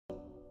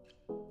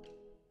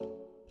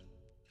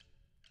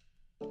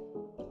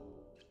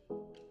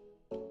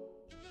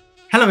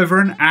Hello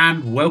everyone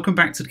and welcome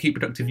back to the Keep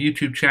Productive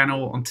YouTube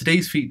channel. On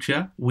today's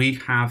feature we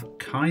have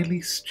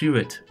Kylie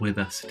Stewart with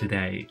us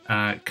today.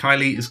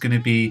 Kylie is going to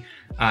be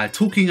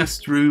talking us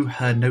through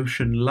her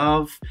Notion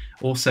love,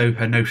 also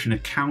her Notion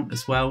account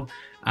as well,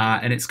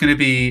 and it's going to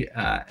be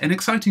an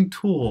exciting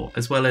tour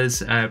as well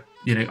as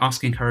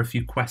asking her a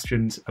few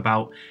questions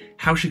about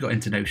how she got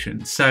into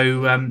Notion.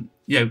 So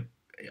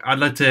I'd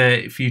like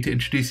for you to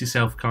introduce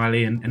yourself,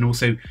 Kylie, and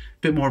also a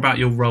bit more about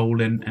your role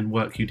and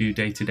work you do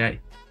day to day.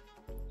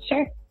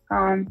 Sure.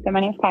 So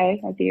my name is Kylie,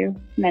 as you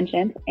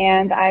mentioned,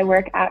 and I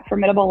work at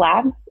Formidable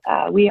Labs.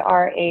 We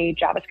are a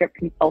JavaScript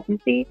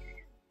consultancy.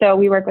 So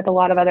we work with a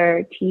lot of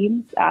other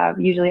teams,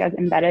 usually as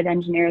embedded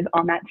engineers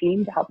on that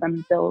team to help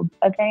them build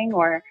a thing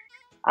or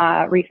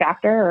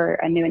refactor or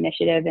a new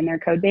initiative in their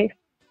code base.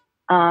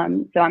 So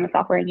I'm a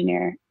software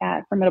engineer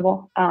at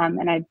Formidable,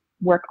 and I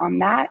work on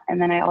that.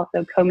 And then I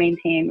also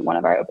co-maintain one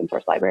of our open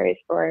source libraries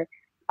for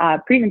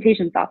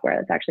presentation software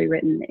that's actually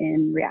written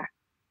in React.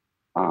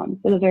 So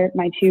those are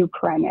my two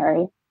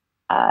primary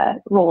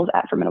roles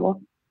at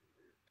Formidable.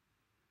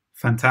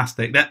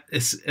 Fantastic.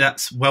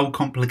 That's well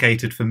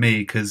complicated for me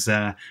because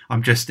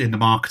I'm just in the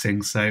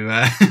marketing. So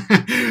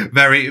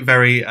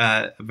very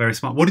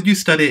smart. What did you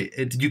study?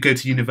 Did you go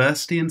to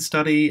university and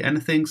study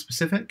anything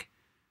specific?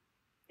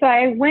 So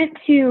I went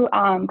to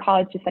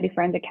college to study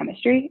forensic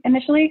chemistry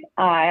initially.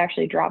 I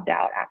actually dropped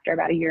out after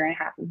about a year and a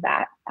half of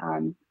that.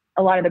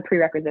 A lot of the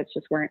prerequisites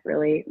just weren't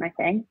really my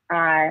thing.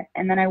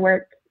 And then I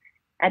worked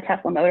at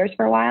Tesla Motors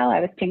for a while. I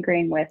was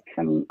tinkering with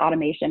some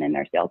automation in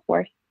their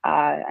Salesforce,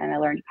 and I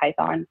learned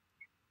Python.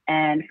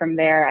 And from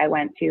there, I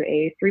went to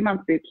a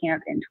 3-month boot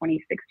camp in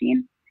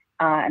 2016,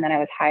 and then I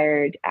was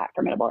hired at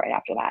Formidable right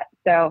after that.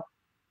 So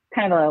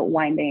kind of a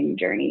winding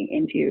journey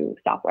into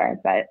software,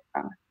 but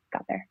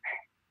got there.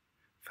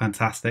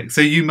 Fantastic. So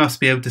you must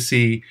be able to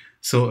see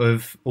sort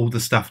of all the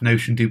stuff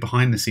Notion do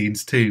behind the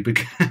scenes too,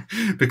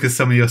 because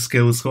some of your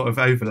skills sort of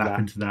overlap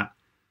into that.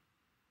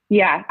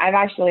 Yeah, I've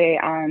actually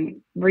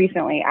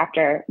recently,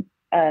 after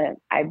I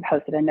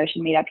hosted a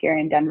Notion meetup here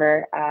in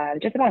Denver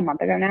just about a month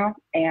ago now,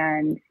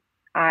 and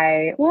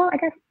I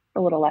guess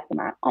a little less than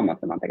that,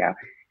 almost a month ago,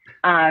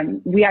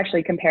 we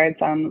actually compared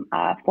some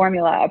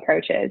formula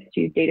approaches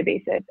to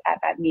databases at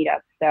that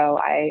meetup. So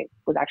I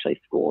was actually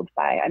schooled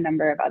by a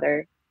number of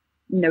other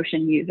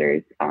Notion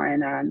users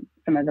on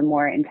some of the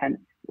more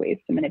intense ways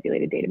to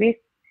manipulate a database.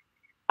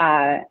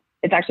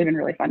 It's actually been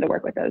really fun to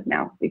work with those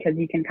now because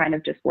you can kind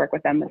of just work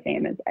with them the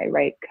same as I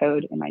write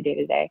code in my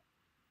day-to-day.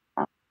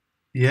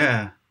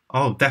 Yeah.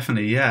 Oh,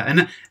 definitely. Yeah.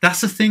 And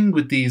that's the thing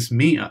with these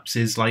meetups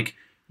is like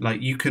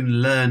you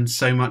can learn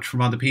so much from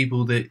other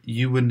people that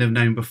you wouldn't have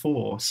known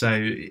before. So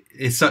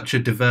it's such a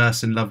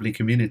diverse and lovely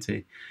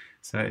community.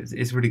 So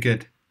it's really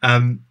good.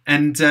 And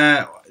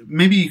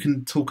maybe you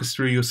can talk us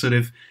through your sort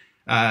of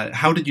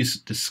how did you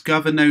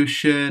discover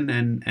Notion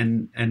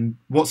and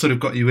what sort of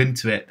got you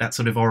into it, that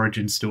sort of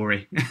origin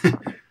story?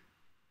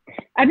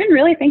 I've been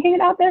really thinking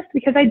about this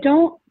because I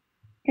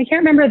can't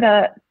remember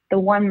the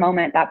one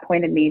moment that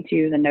pointed me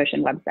to the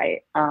Notion website.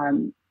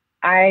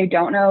 I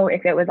don't know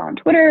if it was on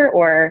Twitter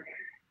or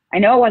I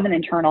know it wasn't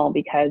internal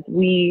because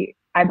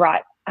I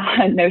brought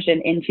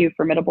Notion into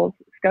Formidable's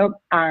scope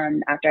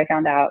after I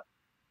found out,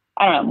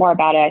 I don't know, more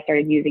about it. I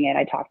started using it.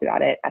 I talked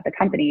about it at the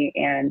company,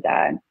 and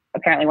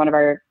apparently one of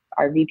our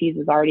VPs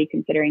was already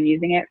considering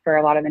using it for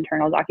a lot of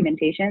internal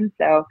documentation.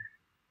 So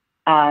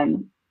I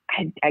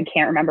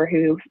can't remember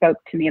who spoke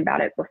to me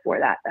about it before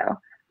that, though.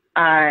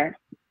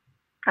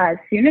 As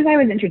soon as I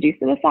was introduced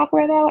to the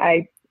software, though,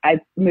 I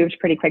moved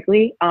pretty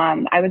quickly.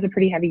 I was a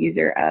pretty heavy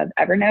user of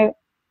Evernote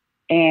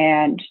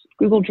and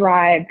Google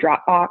Drive,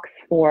 Dropbox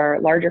for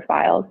larger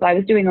files. So I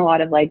was doing a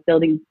lot of like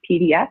building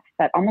PDFs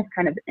that almost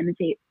kind of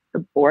imitate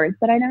the boards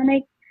that I now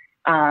make,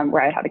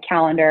 where I'd have a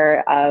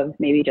calendar of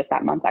maybe just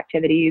that month's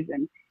activities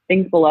and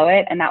things below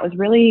it. And that was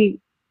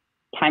really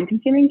time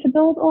consuming to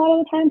build a lot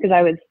of the time because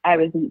I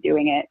wasn't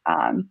doing it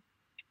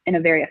in a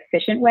very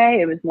efficient way.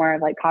 It was more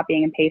of like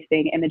copying and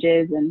pasting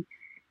images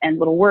and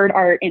little word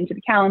art into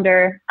the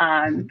calendar,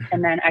 and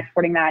then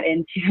exporting that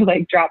into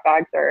like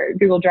Dropbox or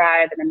Google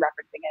Drive and then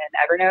referencing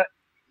it in Evernote.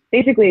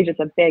 Basically just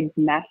a big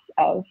mess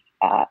of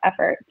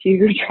effort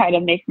to try to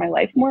make my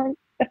life more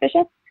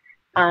efficient.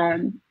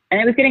 And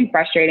it was getting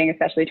frustrating,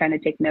 especially trying to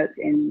take notes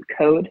in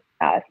code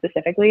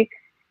specifically,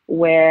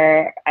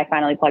 where I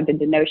finally plugged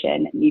into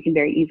Notion. You can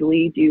very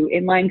easily do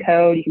inline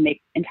code. You can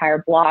make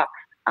entire blocks.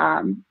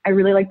 I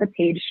really like the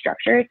page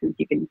structure since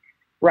you can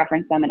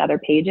reference them in other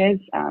pages.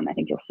 I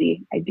think you'll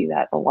see I do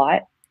that a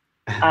lot.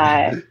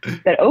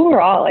 But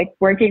overall, like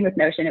working with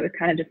Notion, it was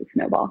kind of just a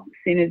snowball. As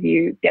soon as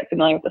you get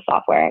familiar with the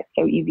software, it's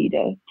so easy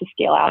to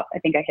scale out. I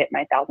think I hit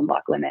my 1,000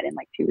 block limit in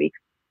like 2 weeks.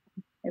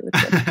 It was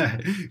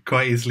good.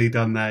 Quite easily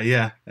done there,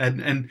 yeah,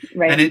 and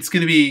right. And it's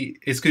gonna be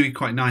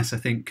quite nice, I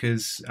think,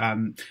 because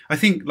I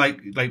think like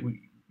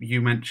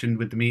you mentioned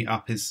with the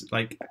meetup is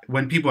like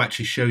when people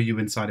actually show you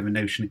inside of a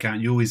Notion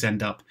account, you always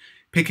end up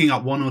picking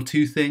up one or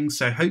two things.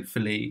 So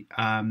hopefully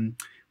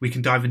we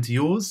can dive into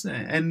yours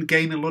and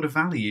gain a lot of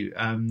value.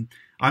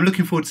 I'm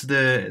looking forward to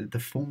the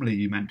formula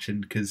you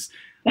mentioned, because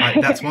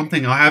that's one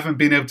thing I haven't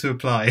been able to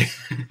apply.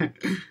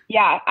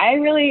 Yeah,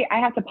 I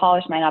have to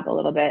polish mine up a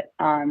little bit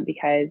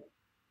because,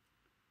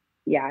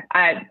 yeah,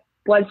 I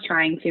was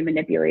trying to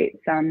manipulate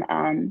some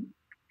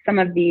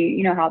of the,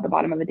 you know how at the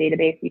bottom of a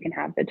database you can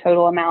have the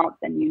total amounts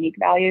and unique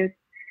values.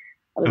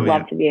 I would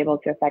love to be able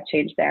to affect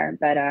change there,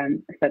 but I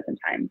spent some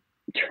time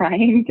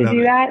trying to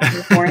do that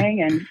this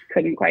morning and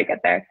couldn't quite get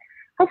there.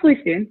 Hopefully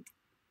soon.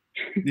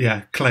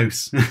 Yeah,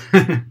 close.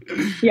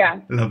 Yeah.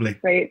 Lovely.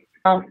 Great.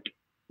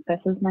 This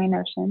is my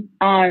Notion.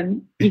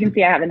 You can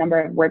see I have a number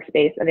of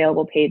workspace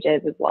available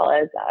pages as well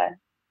as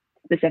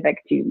specific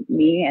to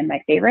me and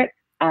my favorites.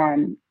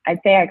 I'd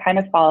say I kind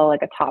of follow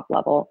like a top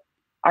level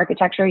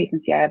architecture. You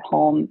can see I have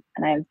home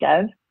and I have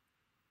dev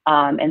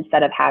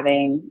instead of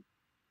having,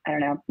 I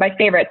don't know, my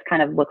favorites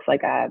kind of looks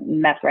like a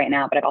mess right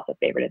now, but I've also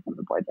favorited some of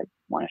the boards I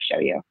want to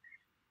show you.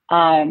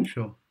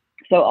 Sure.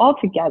 So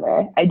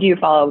altogether, I do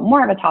follow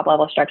more of a top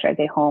level structure. I'd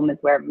say home is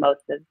where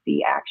most of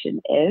the action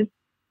is.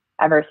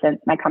 Ever since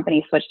my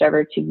company switched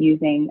over to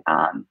using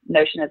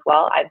Notion as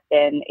well, I've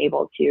been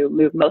able to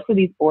move most of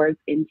these boards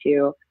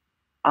into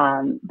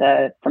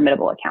the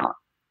Formidable account.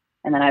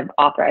 And then I've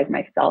authorized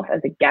myself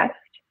as a guest.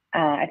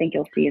 I think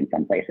you'll see in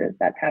some places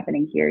that's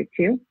happening here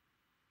too.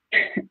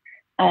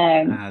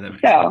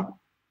 So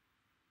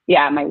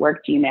yeah, my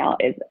work Gmail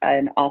is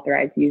an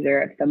authorized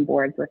user of some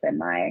boards within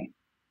my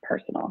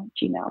personal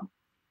Gmail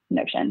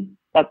Notion.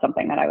 That's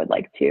something that I would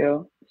like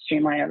to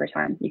streamline over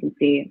time. You can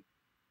see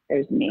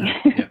there's me.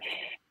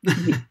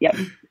 Yep.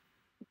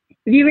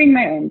 Viewing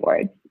my own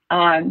boards.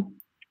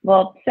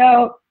 Well,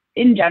 so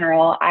in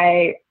general,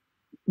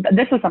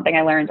 this was something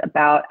I learned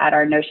about at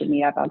our Notion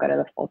meetup. I'll go to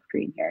the full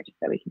screen here just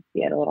so we can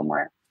see it a little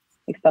more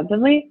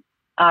extensively.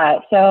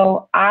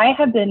 So I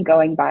have been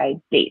going by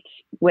dates,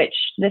 which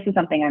this is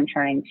something I'm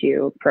trying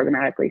to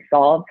programmatically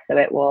solve. So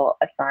it will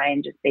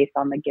assign just based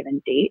on the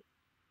given date.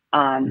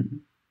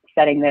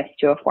 Setting this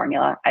to a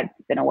formula. It's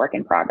been a work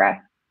in progress,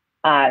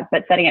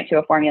 but setting it to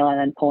a formula and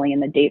then pulling in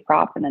the date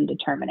prop and then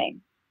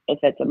determining if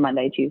it's a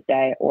Monday,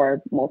 Tuesday,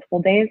 or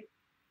multiple days.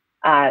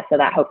 So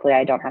that hopefully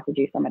I don't have to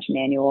do so much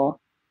manual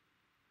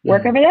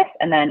work over this.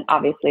 And then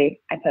obviously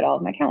I put all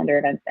of my calendar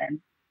events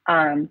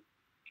in,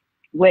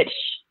 which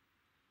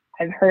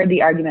I've heard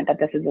the argument that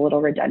this is a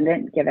little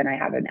redundant given I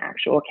have an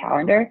actual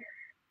calendar.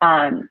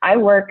 I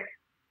work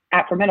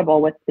at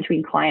Formidable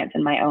between clients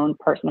and my own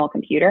personal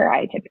computer.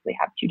 I typically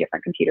have two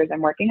different computers I'm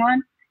working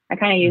on. I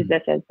kind of use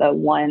this as the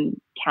one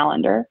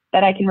calendar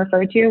that I can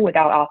refer to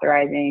without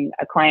authorizing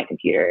a client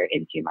computer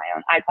into my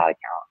own iCloud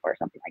account or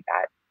something like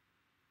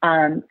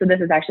that. So this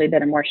has actually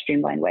been a more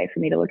streamlined way for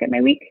me to look at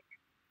my week.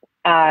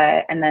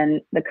 And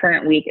then the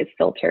current week is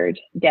filtered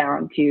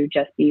down to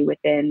just be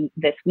within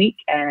this week.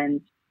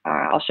 And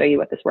I'll show you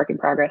what this work in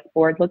progress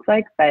board looks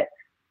like, but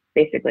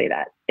basically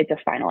that it's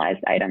a finalized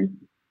item.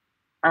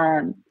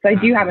 So I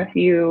do have a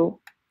few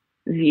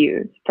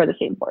views for the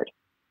same board,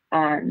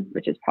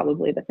 which is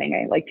probably the thing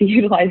I like to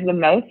utilize the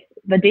most.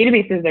 The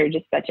databases are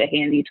just such a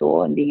handy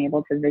tool, and being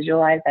able to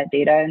visualize that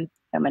data in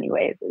so many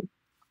ways is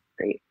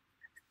great.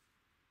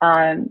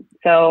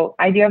 So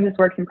I do have this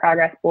works in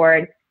progress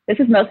board. This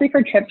is mostly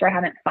for trips where I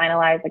haven't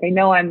finalized. Like I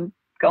know I'm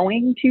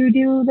going to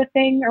do the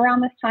thing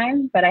around this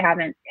time, but I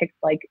haven't picked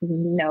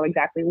know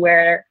exactly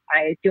where.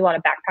 I do a lot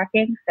of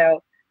backpacking,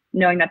 so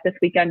knowing that this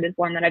weekend is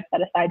one that I've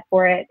set aside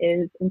for it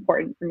is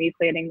important for me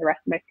planning the rest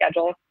of my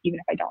schedule, even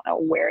if I don't know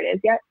where it is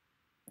yet.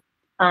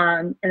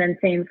 And then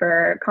same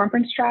for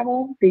conference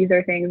travel. These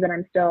are things that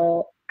I'm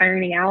still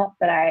ironing out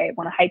that I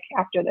want to hike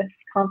after this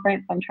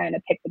conference. I'm trying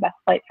to pick the best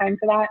flight time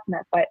for that, and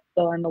that's why it's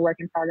still in the work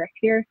in progress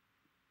here.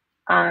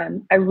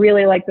 I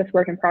really like this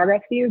work in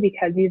progress view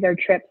because these are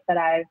trips that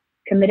I've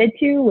committed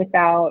to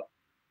without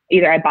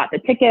either I bought the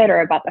ticket or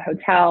I bought the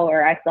hotel,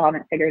 or I still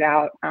haven't figured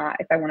out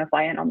if I want to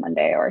fly in on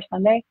Monday or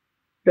Sunday.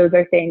 Those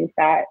are things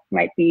that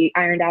might be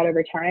ironed out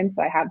over time.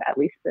 So I have at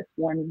least this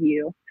one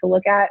view to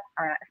look at,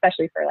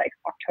 especially for like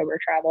October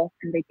travel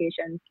and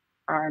vacations.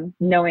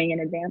 Knowing in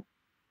advance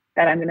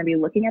that I'm going to be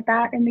looking at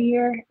that in the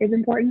year is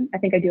important. I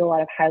think I do a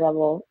lot of high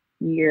level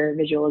year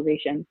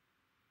visualization.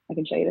 I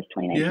can show you this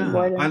 2019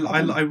 board.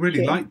 I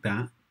really like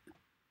that.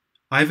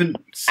 I haven't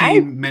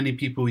seen many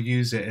people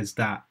use it as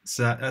that.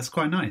 So that's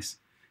quite nice.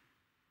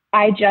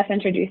 I just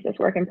introduced this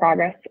work in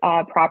progress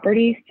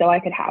property so I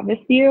could have this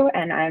view,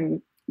 and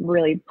I'm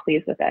really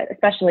pleased with it,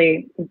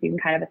 especially since you can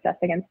kind of assess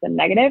against the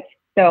negatives.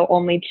 So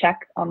only check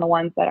on the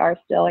ones that are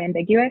still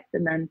ambiguous,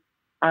 and then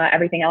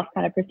everything else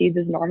kind of proceeds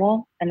as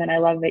normal. And then I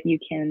love that you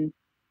can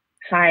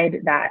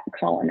hide that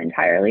column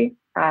entirely.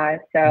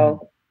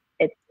 So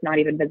it's not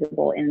even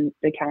visible in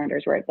the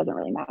calendars where it doesn't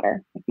really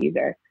matter. If these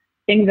are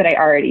things that I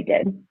already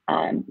did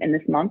in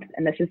this month.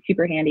 And this is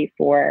super handy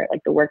for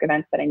like the work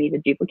events that I need to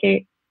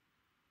duplicate.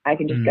 I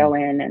can just go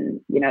in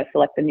and,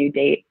 select the new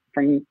date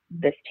from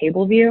this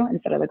table view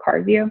instead of the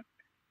card view.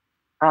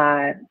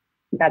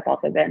 That's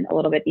also been a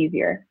little bit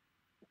easier.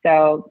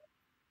 So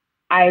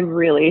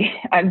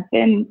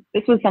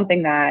this was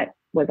something that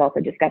was also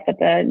discussed at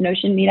the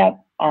Notion meetup.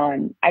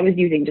 I was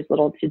using just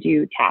little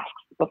to-do tasks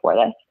before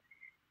this,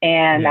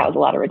 and that was a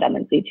lot of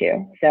redundancy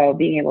too. So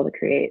being able to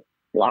create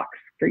blocks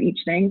for each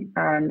thing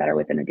that are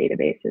within a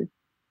database is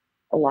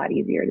a lot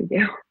easier to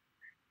do.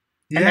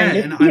 Yeah,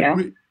 and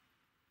then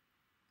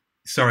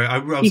sorry, I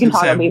was you can going to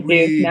say, toggle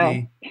these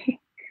too.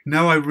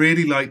 No, I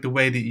really like the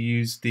way that you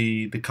use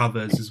the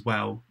covers as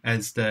well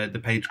as the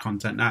page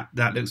content.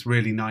 That looks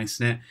really nice,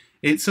 and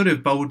it sort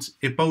of bolds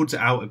it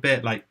out a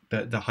bit, like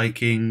the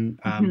hiking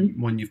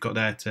one you've got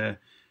there to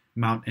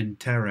Mount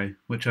Intero,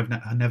 which I've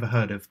never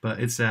heard of, but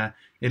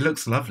it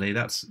looks lovely.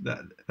 That's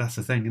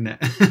the thing, isn't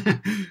it?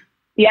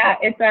 Yeah,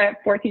 it's a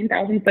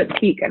 14,000 foot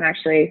peak, and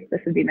actually this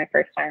would be my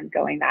first time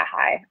going that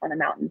high on a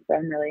mountain, so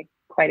I'm really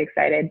quite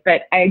excited.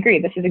 But I agree,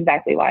 this is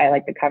exactly why I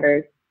like the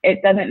covers.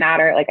 It doesn't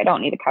matter, like I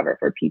don't need a cover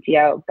for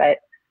PTO, but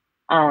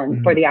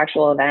for the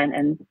actual event,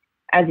 and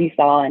as you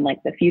saw in like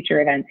the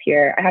future events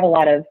here, I have a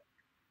lot of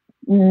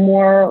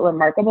more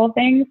remarkable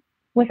things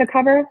with a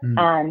cover.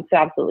 So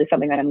absolutely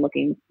something that I'm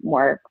looking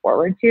more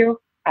forward to.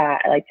 I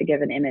like to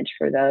give an image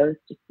for those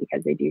just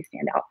because they do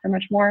stand out so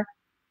much more.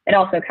 It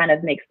also kind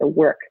of makes the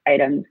work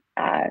items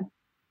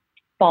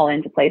fall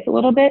into place a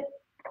little bit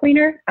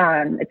cleaner.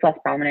 It's less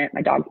prominent.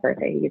 My dog's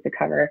birthday, he gets a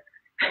cover.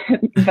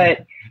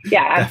 But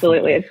yeah,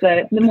 absolutely. It's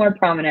the more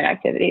prominent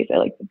activities I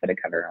like to put a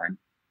cover on.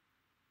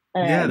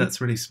 Yeah,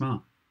 that's really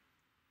smart.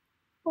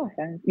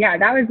 Awesome. Yeah,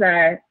 that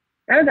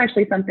was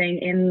actually something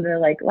in the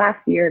like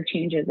last year of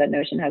changes that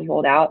Notion has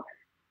rolled out.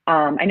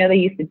 I know they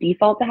used to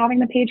default to having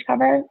the page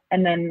cover,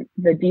 and then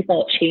the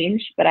default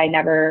changed, but I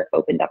never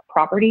opened up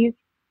properties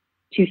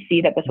to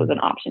see that this was an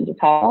option at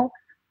all.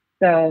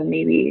 So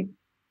maybe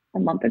a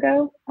month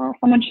ago,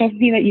 someone showed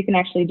me that you can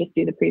actually just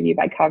do the preview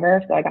by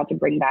cover. So I got to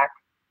bring back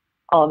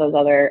all of those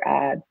other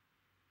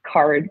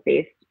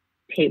card-based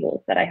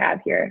tables that I have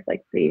here,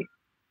 like the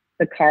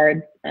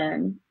cards.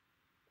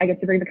 I get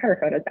to bring the cover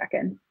photos back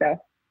in. So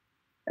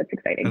that's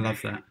exciting. I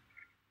love that.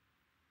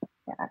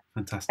 Yeah.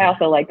 Fantastic. I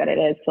also like that it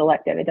is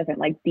selective. It doesn't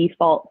like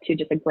default to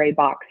just a gray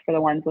box for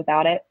the ones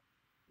without it.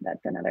 That's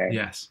another.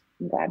 Yes.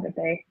 I'm glad that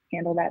they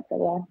handle that so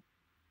well.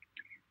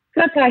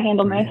 So that's how I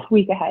handle my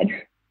week ahead.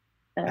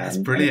 That's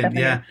brilliant.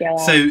 Yeah.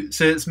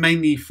 So it's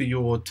mainly for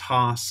your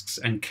tasks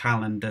and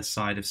calendar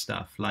side of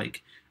stuff,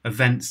 like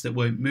events that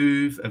won't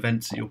move,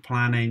 events that you're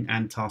planning,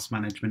 and task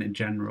management in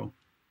general.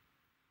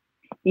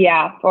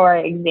 Yeah. For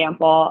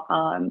example,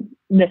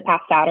 this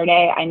past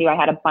Saturday, I knew I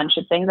had a bunch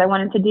of things I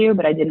wanted to do,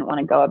 but I didn't want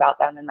to go about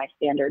them in my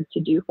standard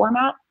to-do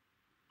format.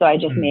 So I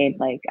just made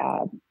like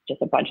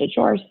just a bunch of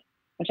chores,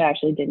 which I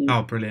actually didn't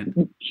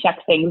check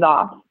things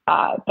off.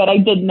 But I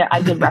did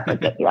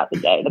reference it throughout the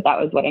day that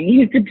was what I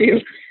needed to do.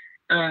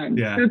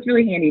 So it's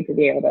really handy to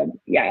be able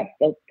to,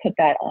 so put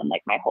that on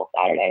like my whole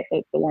Saturday. So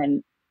it's the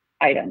one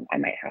item I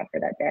might have for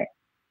that day.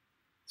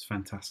 It's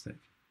fantastic.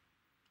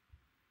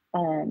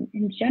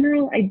 In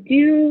general,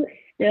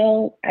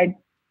 I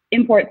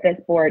import this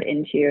board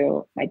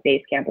into my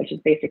Basecamp, which is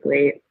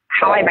basically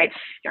how I might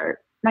start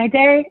my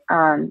day.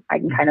 I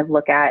can kind of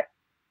look at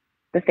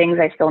the things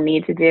I still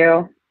need to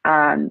do.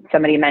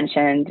 Somebody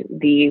mentioned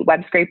the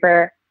web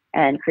scraper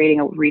and creating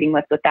a reading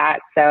list with that.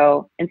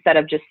 So instead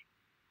of just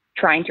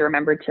trying to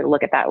remember to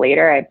look at that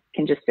later, I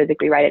can just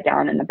physically write it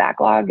down in the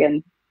backlog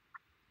and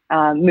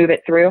move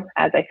it through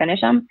as I finish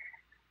them.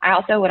 I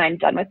also, when I'm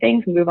done with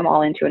things, move them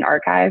all into an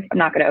archive. I'm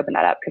not going to open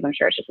that up because I'm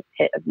sure it's just a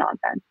pit of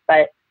nonsense,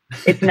 but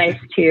it's nice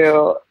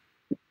to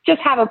just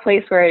have a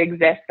place where it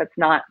exists that's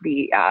not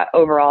the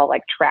overall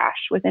like trash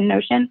within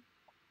Notion.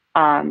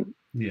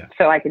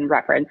 So I can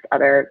reference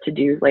other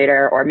to-dos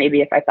later, or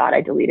maybe if I thought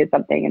I deleted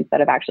something instead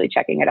of actually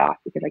checking it off,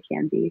 because I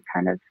can be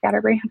kind of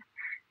scatterbrained.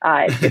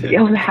 It's good to be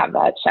able to have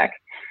that check.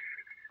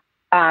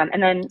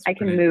 And then I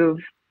can move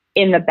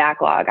in the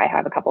backlog. I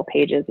have a couple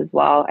pages as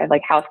well. I have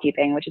like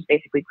housekeeping, which is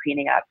basically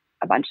cleaning up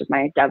a bunch of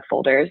my dev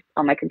folders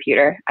on my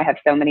computer. I have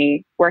so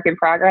many work in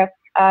progress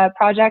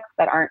projects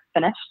that aren't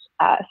finished.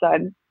 So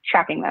I'm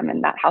tracking them in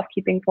that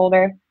housekeeping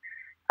folder.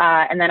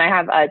 And then I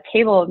have a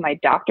table of my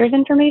doctor's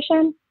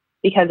information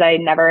because I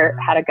never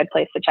had a good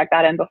place to check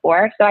that in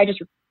before. So I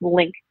just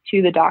link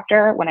to the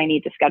doctor when I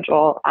need to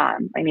schedule, I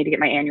need to get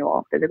my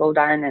annual physical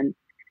done, and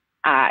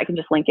I can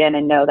just link in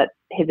and know that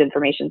his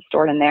information is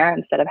stored in there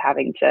instead of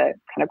having to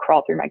kind of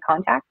crawl through my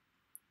contacts.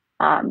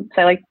 So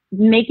I like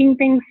making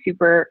things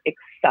super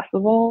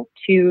accessible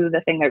to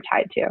the thing they're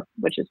tied to,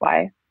 which is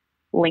why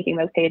linking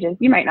those pages.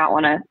 You might not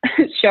want to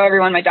show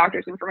everyone my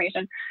doctor's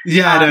information.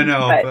 Yeah, I don't know.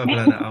 I'll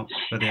blur that out.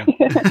 But yeah.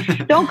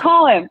 Don't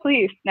call him,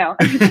 please. No.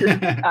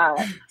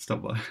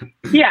 Stop that.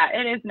 Yeah,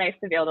 it is nice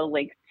to be able to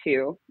link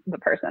to the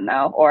person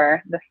though,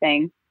 or the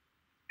thing.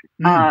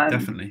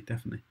 Definitely.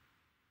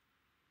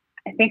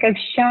 I think I've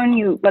shown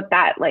you what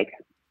that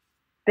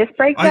this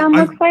breakdown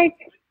looks like.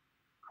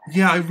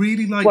 Yeah, I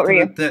really like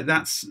that.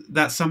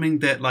 That's something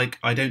that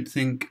I don't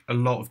think a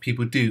lot of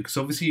people do, because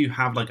obviously you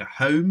have a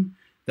home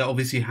that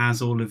obviously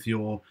has all of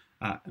your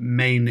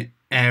main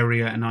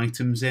area and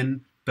items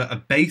in, but a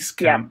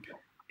Basecamp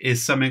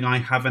is something I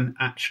haven't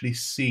actually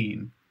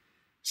seen.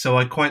 So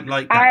I quite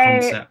like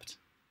that concept.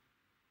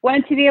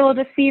 wanted to be able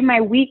to see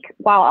my week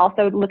while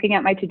also looking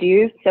at my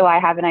to-dos. So I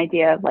have an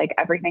idea of like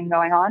everything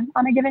going on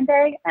a given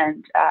day,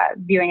 and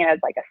viewing it as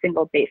like a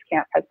single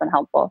Basecamp has been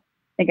helpful.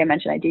 I think I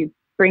mentioned I do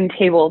bring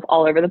tables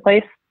all over the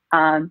place.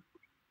 And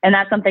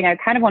that's something I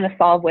kind of want to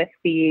solve with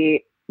the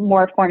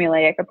more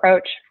formulaic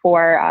approach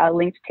for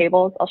linked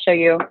tables. I'll show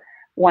you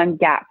one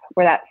gap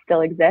where that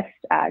still exists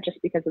just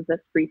because of this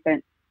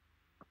recent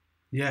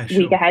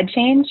week ahead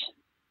change.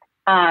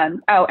 Oh,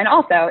 and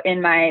also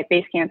in my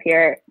Basecamp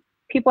here,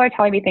 people are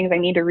telling me things I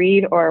need to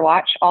read or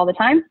watch all the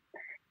time.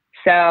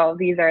 So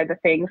these are the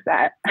things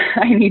that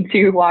I need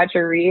to watch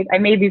or read. I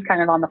made these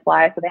kind of on the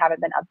fly, so they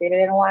haven't been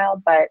updated in a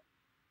while, but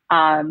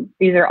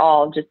these are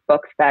all just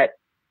books that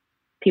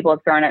people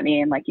have thrown at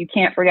me and like, you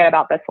can't forget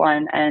about this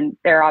one. And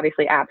there are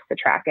obviously apps to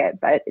track it,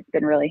 but it's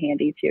been really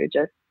handy to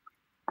just,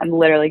 I'm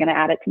literally going to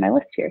add it to my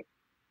list here.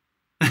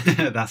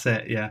 That's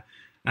it. Yeah.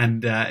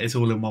 And it's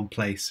all in one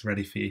place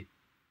ready for you.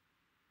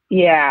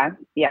 Yeah.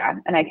 Yeah.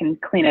 And I can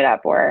clean it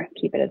up or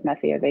keep it as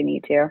messy as I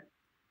need to.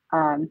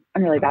 I'm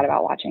really bad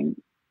about watching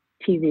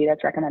TV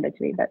that's recommended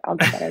to me, but I'll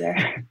get better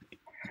there.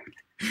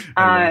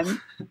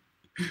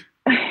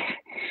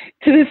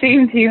 To the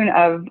same tune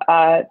of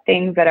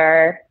things that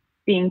are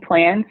being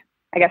planned,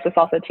 I guess this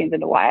also tunes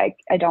into why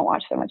I don't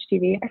watch so much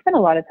TV. I spend a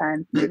lot of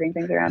time moving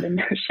things around in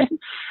Notion.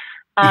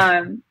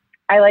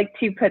 I like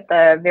to put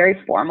the very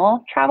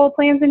formal travel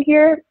plans in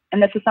here.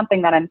 And this is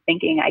something that I'm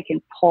thinking I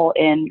can pull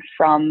in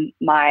from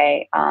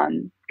my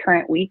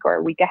current week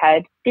or week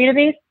ahead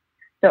database.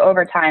 So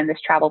over time, this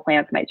travel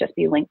plans might just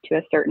be linked to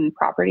a certain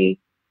property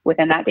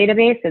within that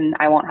database, and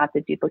I won't have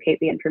to duplicate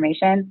the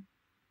information.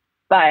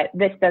 But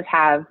this does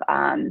have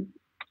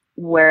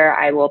where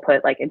I will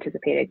put like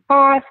anticipated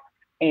costs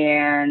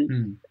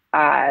and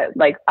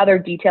like other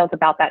details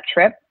about that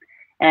trip.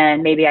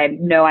 And maybe I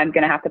know I'm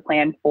going to have to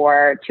plan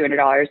for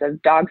 $200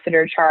 of dog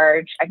sitter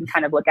charge. I can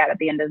kind of look at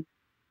the end of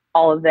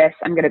all of this,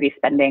 I'm going to be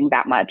spending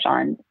that much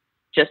on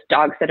just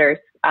dog sitters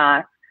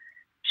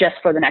just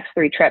for the next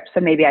 3 trips. So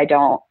maybe I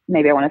want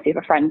to see if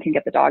a friend can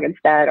get the dog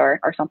instead or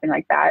something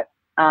like that.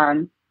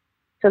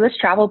 So this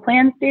travel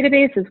plans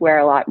database is where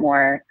a lot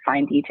more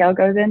fine detail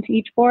goes into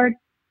each board.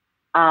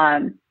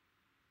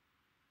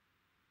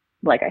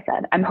 Like I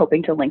said, I'm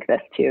hoping to link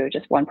this to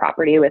just one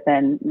property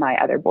within my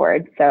other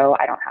board so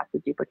I don't have to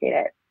duplicate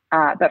it.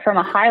 But from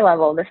a high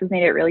level, this has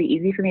made it really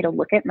easy for me to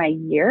look at my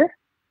year.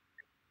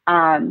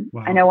 Wow.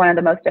 I know one of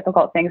the most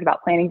difficult things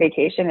about planning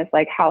vacation is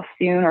like how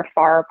soon or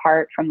far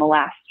apart from the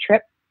last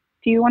trip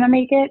do you want to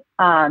make it?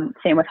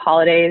 Same with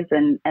holidays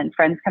and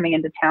friends coming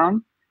into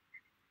town.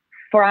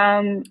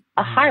 From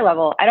a high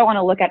level, I don't want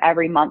to look at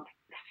every month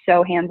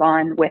so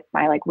hands-on with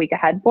my like week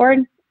ahead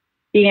board.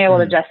 Being able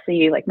to just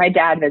see like my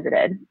dad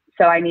visited,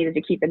 so I needed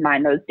to keep in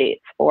mind those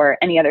dates for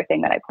any other thing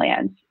that I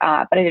planned.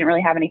 But I didn't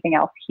really have anything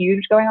else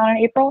huge going on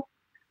in April.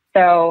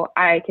 So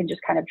I can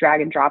just kind of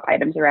drag and drop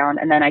items around,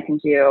 and then I can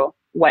do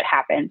what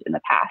happened in the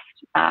past.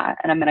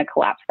 And I'm going to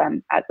collapse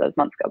them as those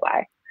months go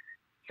by.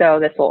 So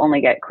this will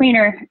only get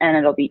cleaner and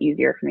it'll be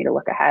easier for me to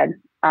look ahead.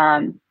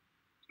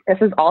 This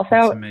is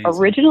also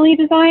originally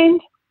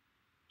designed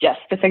just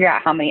to figure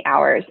out how many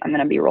hours I'm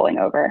going to be rolling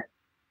over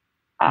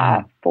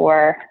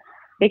for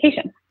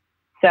vacation.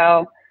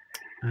 So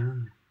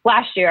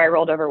last year I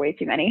rolled over way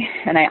too many,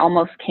 and I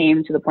almost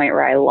came to the point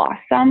where I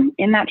lost some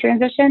in that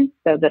transition.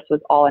 So this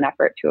was all an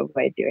effort to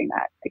avoid doing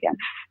that again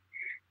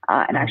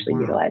and actually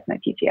utilize my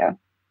PTO.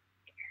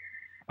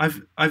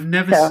 I've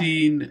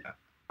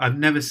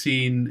never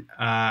seen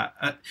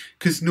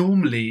because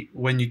normally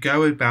when you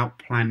go about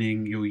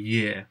planning your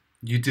year,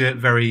 you do it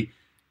very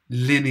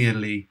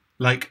linearly.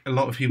 Like a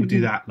lot of people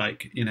do that,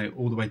 like, you know,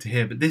 all the way to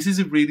here. But this is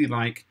a really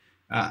like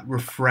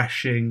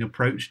refreshing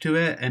approach to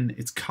it, and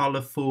it's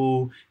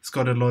colourful. It's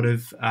got a lot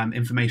of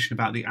information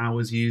about the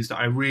hours used.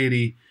 I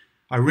really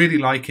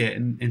like it,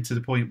 and to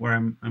the point where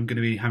I'm going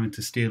to be having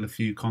to steal a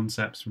few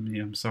concepts from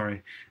you. I'm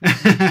sorry.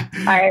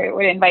 I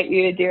would invite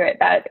you to do it.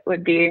 That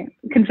would be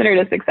considered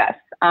a success.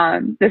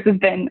 This has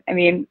been, I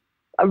mean,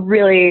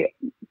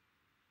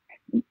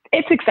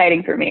 it's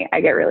exciting for me. I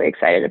get really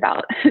excited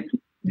about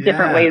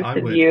different ways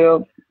to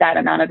view that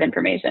amount of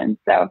information.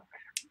 So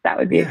that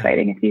would be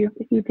exciting if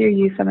you do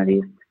use some of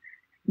these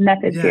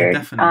methods here.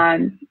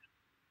 Definitely.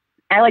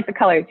 I like the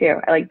color too.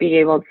 I like being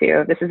able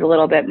to, this is a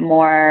little bit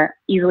more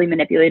easily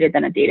manipulated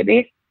than a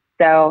database.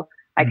 So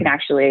I can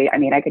actually,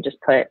 I could just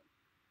put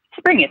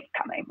spring is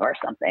coming or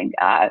something.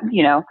 I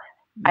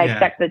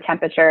expect the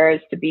temperatures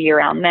to be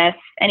around this,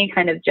 any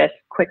kind of just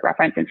quick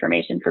reference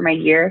information for my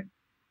year.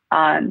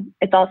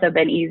 It's also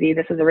been easy.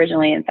 This was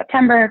originally in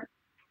September,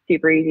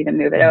 super easy to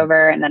move it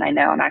over. And then I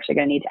know I'm actually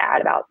going to need to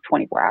add about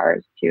 24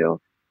 hours to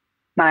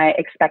my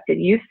expected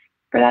use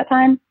for that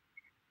time.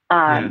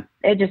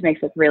 It just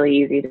makes it really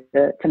easy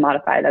to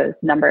modify those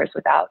numbers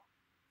without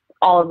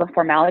all of the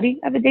formality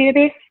of a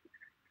database.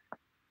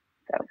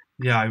 So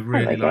yeah, I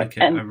really like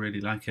it. I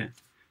really like it.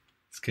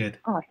 It's good.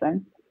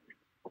 Awesome.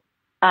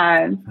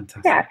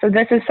 Fantastic. Yeah, so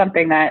this is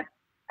something that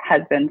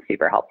has been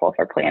super helpful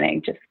for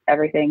planning just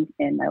everything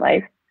in my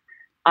life.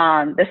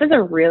 This is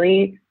a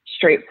really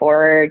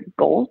straightforward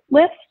goals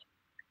list.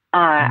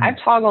 I've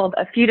toggled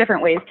a few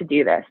different ways to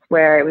do this,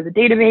 where it was a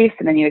database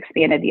and then you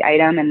expanded the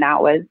item and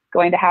that was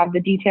going to have the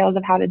details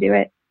of how to do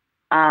it.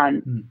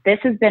 This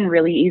has been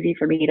really easy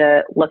for me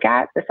to look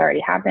at. This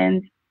already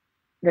happened.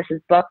 This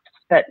is booked,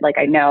 but like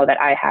I know that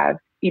I have,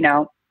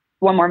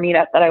 one more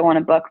meetup that I want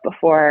to book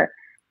before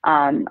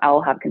I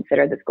will have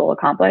considered this goal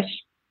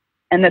accomplished.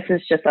 And this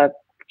is just a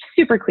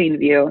super clean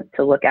view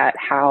to look at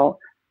how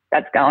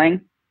that's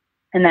going.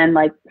 And then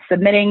like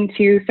submitting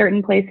to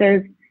certain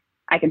places,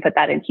 I can put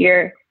that in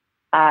here.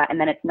 And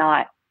then it's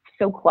not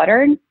so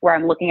cluttered where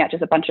I'm looking at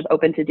just a bunch of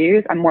open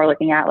to-dos. I'm more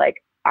looking at like,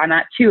 I'm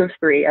at 2 of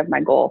 3 of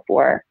my goal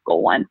for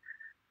goal 1,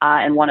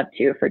 and 1 of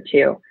 2 for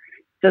 2.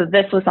 So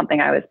this was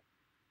something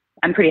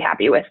I'm pretty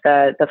happy with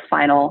the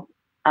final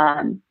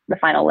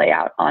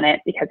layout on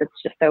it, because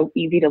it's just so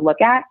easy to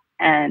look at.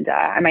 And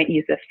I might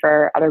use this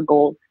for other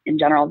goals in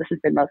general. This has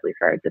been mostly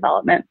for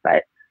development,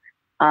 but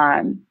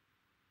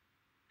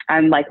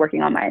I'm like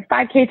working on my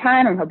 5K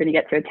time. I'm hoping to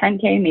get to a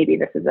 10K. Maybe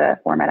this is a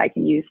format I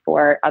can use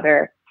for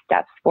other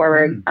steps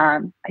forward.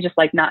 I just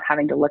like not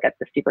having to look at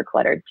the super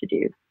cluttered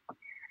to-dos.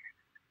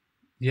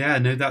 Yeah,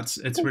 no,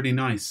 it's really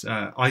nice.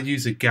 I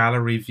use a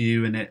gallery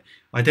view, and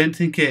I don't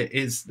think it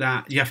is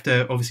that you have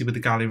to, obviously with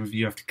the gallery view,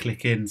 you have to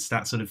click in. So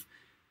that sort of,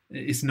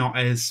 it's not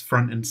as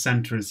front and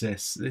center as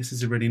this. This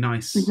is a really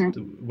nice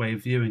way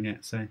of viewing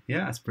it. So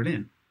yeah, that's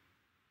brilliant.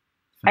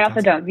 Fantastic. I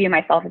also don't view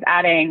myself as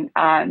adding, a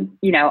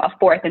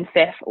 4th and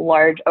 5th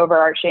large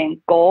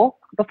overarching goal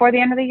before the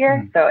end of the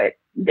year. So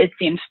it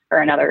seems for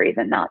another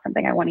reason not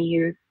something I want to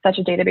use such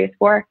a database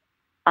for.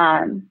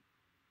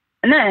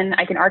 And then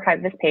I can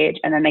archive this page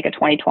and then make a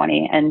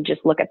 2020 and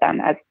just look at them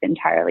as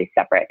entirely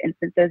separate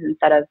instances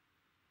instead of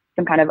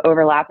some kind of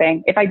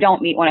overlapping. If I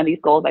don't meet one of these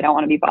goals, I don't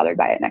want to be bothered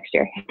by it next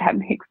year, if that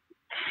makes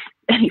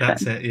any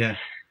sense. That's it, yeah.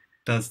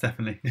 Does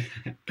definitely.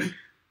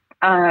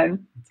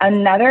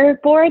 Another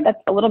board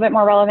that's a little bit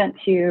more relevant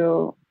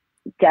to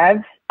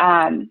devs,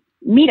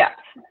 meetups.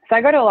 So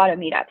I go to a lot of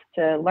meetups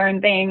to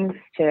learn things,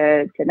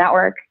 to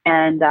network,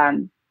 and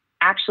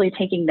actually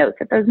taking notes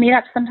at those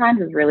meetups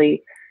sometimes is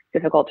really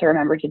difficult to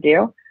remember to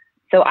do.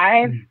 So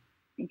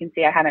you can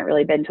see I haven't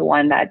really been to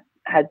one that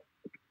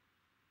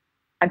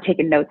I've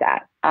taken notes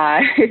at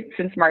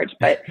since March,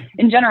 but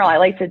in general, I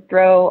like to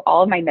throw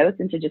all of my notes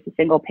into just a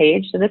single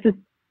page. So this is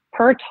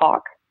per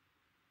talk.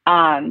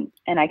 And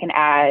I can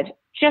add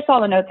just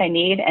all the notes I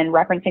need, and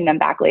referencing them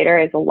back later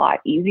is a lot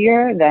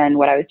easier than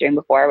what I was doing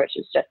before, which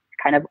is just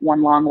kind of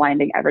one long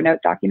winding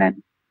Evernote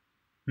document.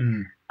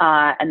 And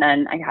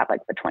then I have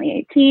like the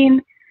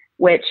 2018,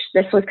 which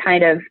this was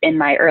kind of in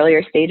my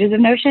earlier stages of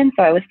Notion.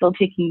 So I was still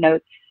taking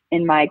notes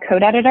in my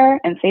code editor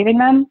and saving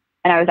them.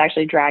 And I was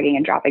actually dragging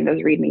and dropping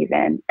those readmes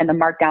in, and the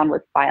markdown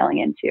was filing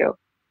into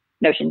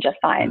Notion just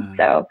fine.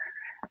 So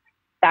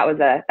that was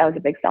a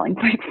big selling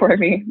point for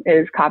me,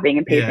 is copying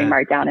and pasting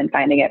markdown and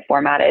finding it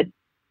formatted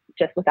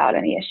just without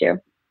any issue.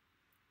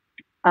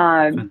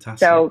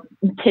 So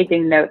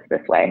taking notes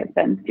this way has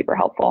been super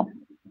helpful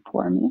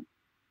for me.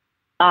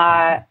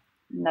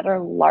 Another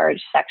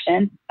large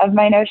section of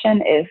my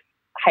Notion is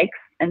hikes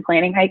and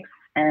planning hikes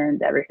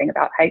and everything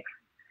about hikes.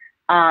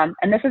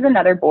 And this is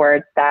another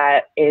board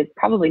that is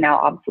probably now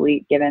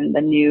obsolete given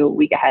the new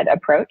week ahead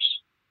approach.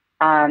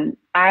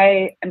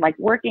 I am like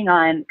working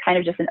on kind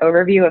of just an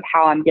overview of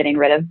how I'm getting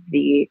rid of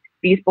these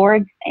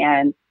boards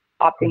and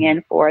opting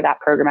in for that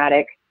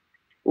programmatic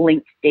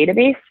linked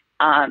database.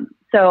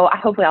 So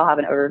hopefully I'll have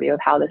an overview of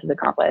how this is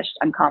accomplished.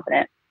 I'm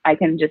confident I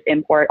can just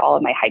import all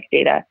of my hike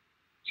data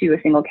to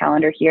a single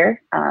calendar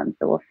here. So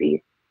we'll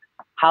see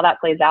how that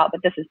plays out.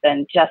 But this has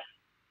been just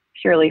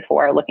purely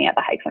for looking at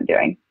the hikes I'm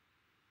doing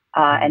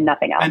and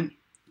nothing else.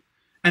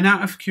 And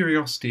out of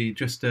curiosity,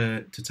 just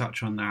to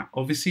touch on that,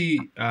 obviously,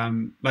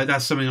 like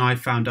that's something I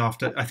found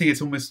after, I think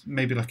it's almost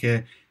maybe like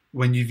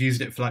when you've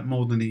used it for like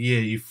more than a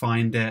year, you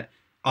find that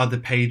other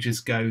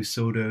pages go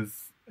sort of,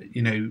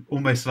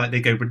 almost like they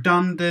go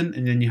redundant,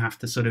 and then you have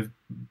to sort of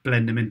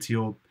blend them into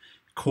your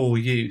core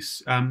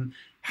use.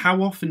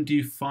 How often do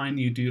you find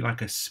you do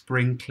like a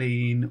spring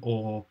clean,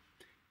 or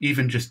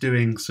even just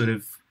doing sort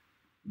of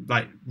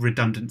like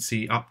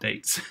redundancy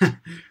updates?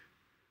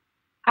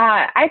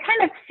 I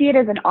kind of see it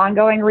as an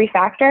ongoing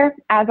refactor.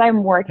 As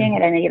I'm working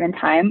at any given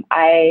time,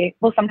 I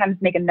will sometimes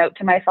make a note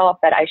to myself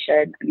that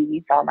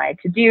you saw my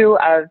to-do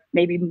of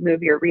maybe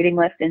move your reading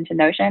list into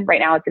Notion. Right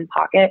now it's in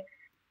Pocket,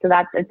 so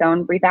that's its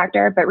own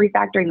refactor. But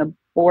refactoring the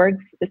boards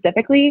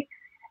specifically,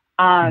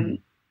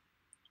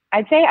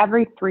 I'd say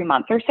every 3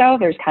 months or so,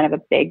 there's kind of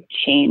a big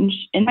change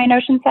in my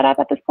Notion setup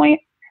at this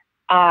point.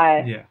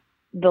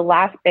 The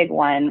last big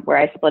one where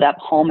I split up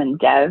home and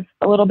dev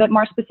a little bit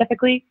more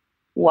specifically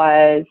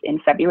was in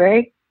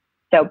February.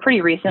 So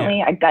pretty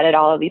recently, I gutted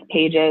all of these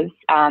pages.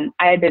 I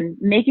had been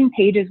making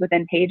pages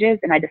within pages,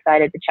 and I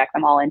decided to check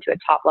them all into a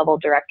top level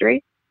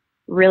directory.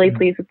 Really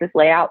pleased with this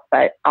layout,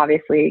 but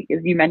obviously, as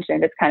you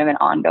mentioned, it's kind of an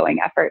ongoing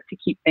effort to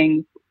keep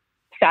things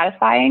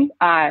satisfying.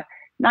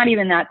 Not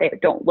even that they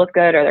don't look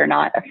good or they're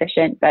not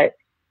efficient, but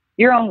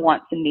your own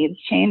wants and needs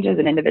change as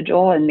an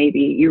individual. And maybe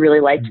you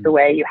really liked the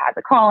way you had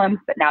the columns,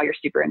 but now you're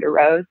super into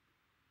rows.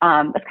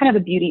 That's kind of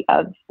the beauty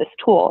of this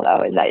tool,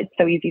 though, is that it's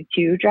so easy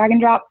to drag and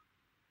drop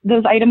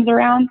those items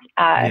around.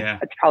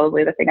 That's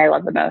probably the thing I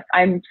love the most.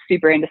 I'm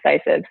super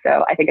indecisive,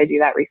 so I think I do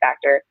that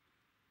refactor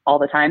all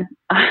the time.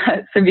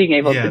 So being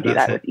able to do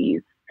that with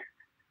ease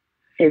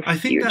is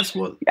huge.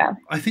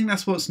 I think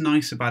that's what's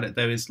nice about it,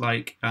 though, is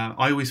like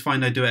I always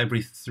find I do it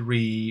every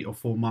 3 or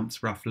 4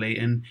 months roughly,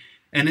 and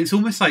it's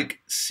almost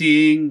like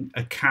seeing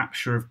a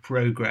capture of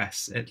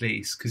progress, at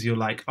least, because you're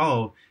like,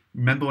 oh,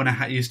 remember when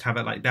I used to have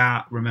it like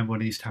that? Remember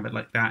when I used to have it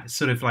like that? It's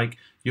sort of like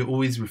you're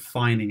always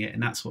refining it,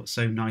 and that's what's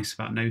so nice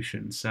about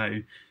Notion. So,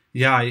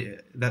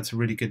 that's a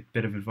really good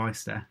bit of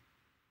advice there.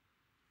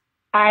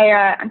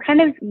 I'm kind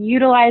of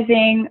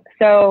utilizing,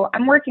 so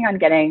I'm working on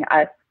getting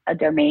us a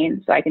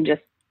domain so I can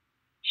just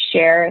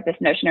share this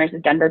Notioners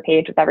Denver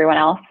page with everyone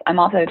else. I'm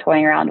also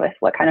toying around with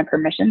what kind of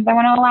permissions I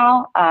want to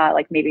allow.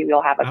 Like maybe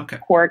we'll have a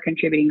core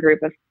contributing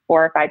group of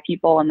 4 or 5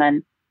 people, and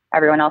then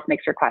everyone else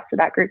makes requests to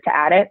that group to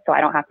add it. So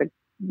I don't have to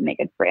make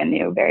a brand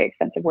new, very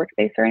expensive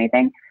workspace or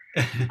anything.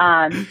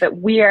 But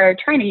we are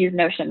trying to use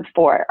Notion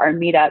for our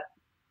meetup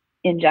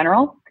in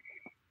general.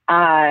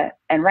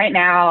 And right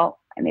now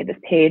I made this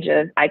page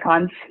of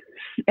icons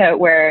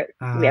where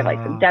we have like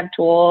some dev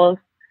tools,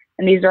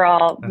 and these are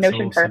all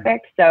Notion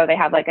perfect. So they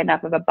have like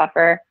enough of a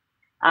buffer.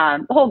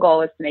 The whole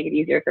goal is to make it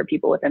easier for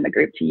people within the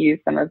group to use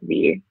some of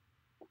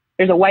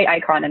there's a white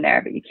icon in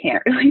there, but you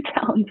can't really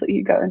tell until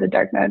you go into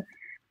dark mode.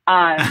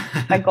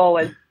 My goal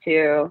was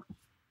to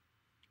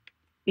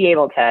be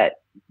able to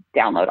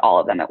download all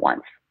of them at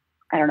once.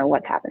 I don't know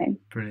what's happening.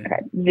 Brilliant.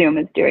 Okay, Zoom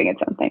is doing its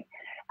own thing.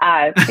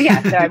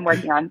 So I'm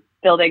working on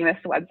building this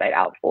website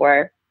out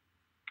for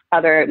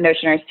other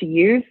Notioners to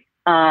use.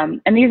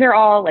 And these are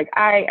all like,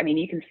 I mean,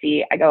 you can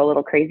see I go a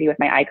little crazy with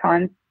my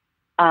icons.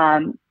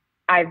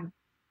 I've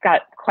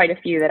got quite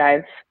a few that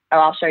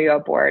I'll show you a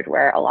board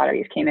where a lot of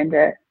these came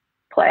into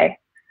play.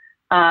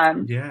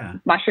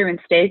 Mushroom and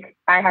steak.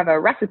 I have a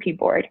recipe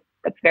board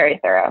that's very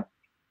thorough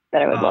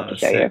that I would love to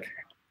show you.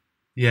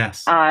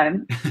 Yes. Yes.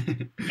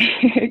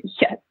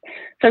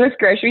 So this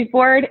groceries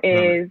board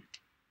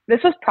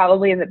this was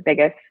probably the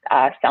biggest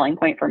selling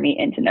point for me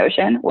into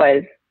Notion,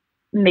 was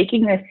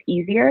making this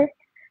easier.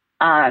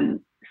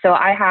 So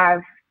I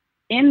have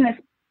in this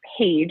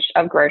page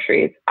of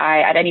groceries,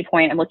 at any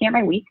point, I'm looking at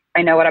my week.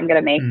 I know what I'm going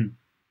to make.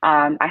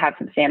 I have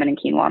some salmon and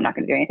quinoa. I'm not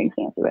going to do anything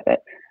fancy with it.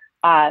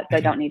 So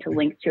I don't need to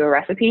link to a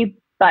recipe.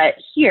 But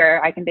here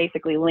I can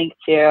basically link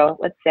to,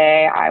 let's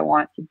say I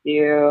want to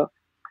do,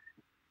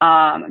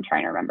 I'm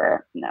trying to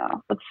remember.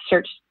 No, let's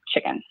search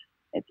chicken.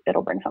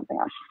 It'll bring something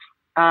up.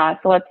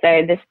 So let's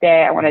say this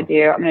day I'm going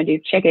to do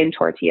chicken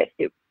tortilla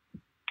soup.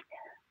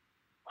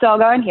 So I'll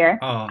go in here.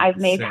 I've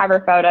made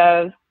cover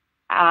photos.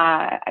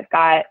 I've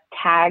got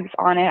tags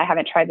on it. I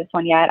haven't tried this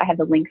one yet. I have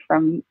the link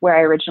from where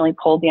I originally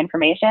pulled the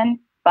information.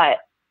 But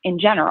in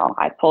general,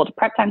 I've pulled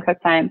prep time,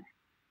 cook time,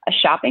 a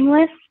shopping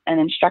list, and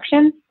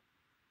instructions.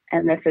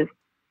 And this is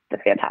the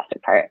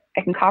fantastic part.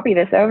 I can copy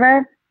this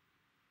over,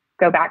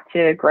 go back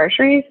to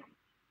groceries,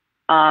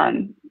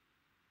 and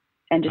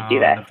just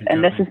do this.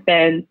 And this has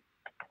been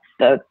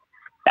the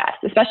best,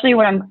 especially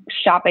when I'm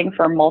shopping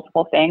for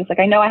multiple things. Like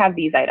I know I have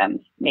these items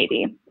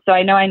maybe. So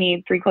I know I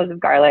need 3 cloves of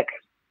garlic.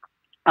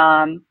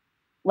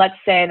 Let's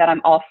say that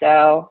I'm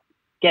also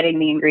getting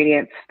the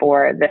ingredients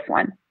for this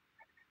one.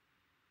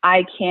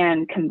 I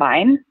can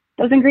combine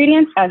those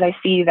ingredients as I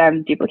see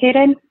them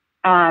duplicated.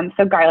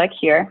 So garlic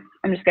here,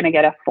 I'm just going to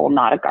get a full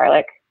knot of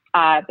garlic.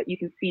 But you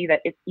can see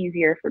that it's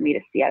easier for me to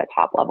see at a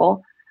top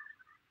level.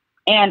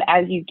 And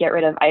as you get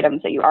rid of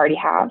items that you already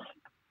have,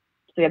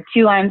 so we have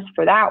 2 limes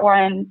for that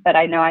one, but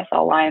I know I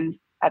saw limes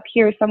up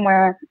here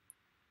somewhere,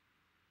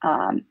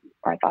 or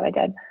I thought I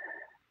did.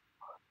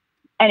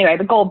 Anyway,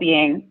 the goal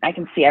being I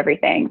can see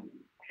everything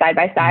side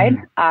by side.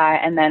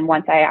 And then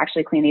once I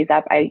actually clean these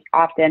up, I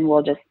often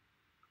will just,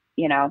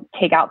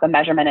 take out the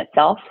measurement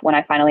itself when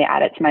I finally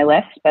add it to my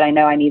list. But I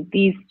know I need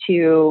these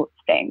 2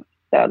 things.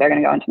 So they're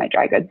going to go into my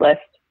dry goods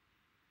list.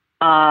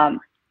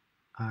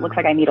 Looks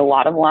like I need a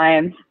lot of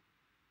limes.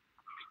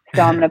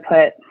 So I'm going to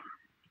put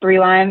 3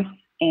 limes,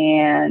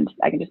 and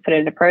I can just put it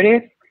into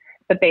produce.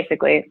 But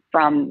basically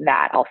from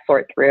that, I'll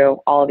sort through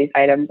all of these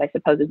items I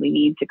supposedly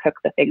need to cook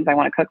the things I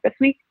want to cook this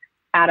week,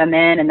 add them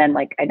in. And then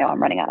I know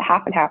I'm running out of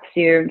half and half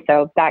soon.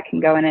 So that can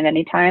go in at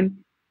any time.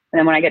 And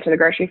then when I get to the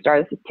grocery store,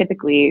 this is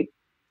typically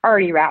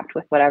already wrapped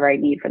with whatever I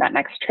need for that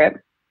next trip.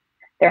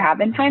 There have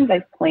been times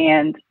I've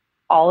planned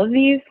all of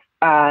these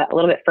a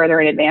little bit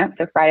further in advance.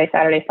 So Friday,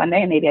 Saturday,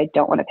 Sunday, and maybe I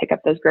don't want to pick up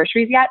those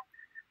groceries yet.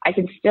 I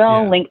can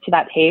still link to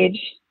that page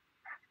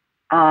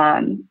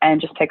and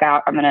just pick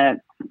out, I'm going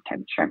to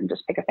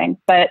just pick a thing,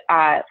 but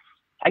I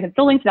can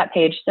still link to that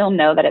page, still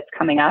know that it's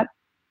coming up,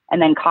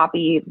 and then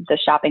copy the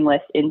shopping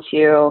list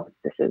into,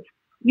 this is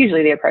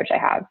usually the approach I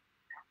have.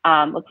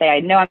 Let's say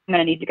I know I'm going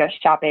to need to go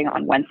shopping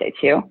on Wednesday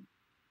too,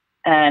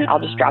 and I'll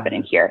just drop it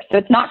in here. So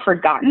it's not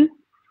forgotten,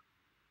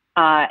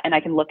 and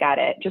I can look at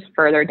it just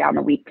further down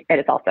the week, and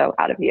it's also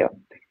out of view.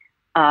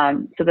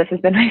 So this has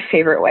been my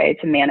favorite way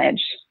to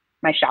manage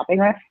my shopping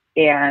list.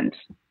 And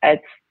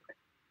it's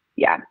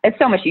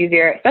so much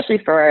easier, especially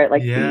for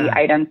like the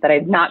items that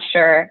I'm not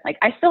sure. Like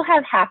I still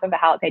have half of a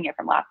jalapeno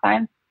from last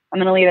time. I'm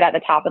going to leave it at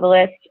the top of the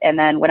list. And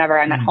then whenever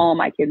I'm at home,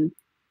 I can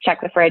check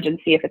the fridge and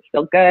see if it's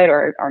still good,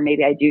 or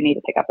maybe I do need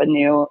to pick up a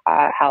new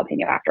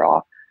jalapeno after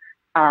all.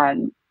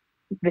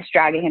 This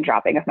dragging and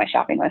dropping of my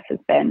shopping list has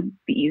been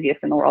the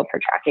easiest in the world for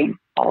tracking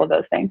all of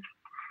those things.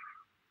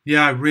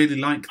 Yeah, I really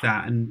like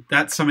that. And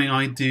that's something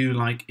I do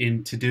like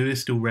in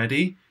Todoist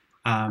already.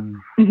 And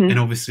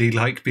obviously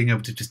like being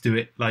able to just do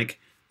it, like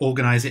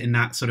organize it in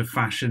that sort of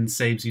fashion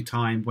saves you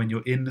time when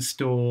you're in the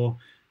store,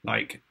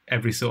 like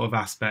every sort of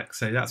aspect.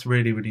 So that's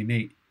really, really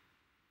neat.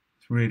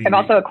 I've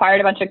also acquired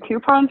a bunch of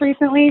coupons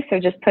recently. So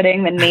just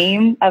putting the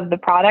name of the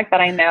product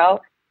that I know,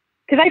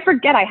 because I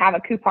forget I have a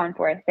coupon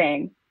for a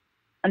thing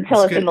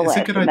until it's in the list.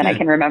 And then I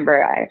can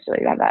remember I actually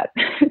have that.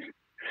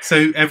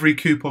 So every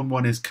coupon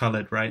one is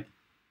colored, right?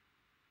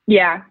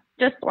 Yeah,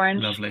 just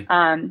orange. Lovely.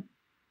 And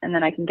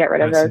then I can get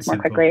rid of those more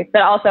quickly.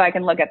 But also I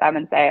can look at them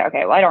and say,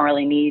 okay, well, I don't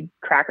really need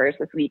crackers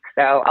this week,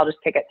 so I'll just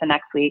take it to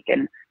next week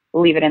and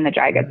leave it in the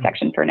dry goods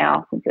section for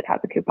now since it has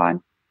a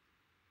coupon.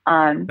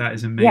 That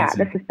is amazing. Yeah,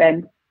 this has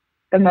been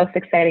the most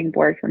exciting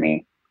board for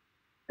me.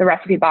 The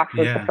recipe box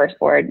was the first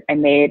board I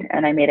made,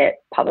 and I made it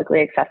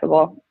publicly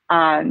accessible.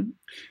 I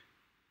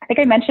think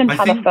I mentioned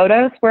how the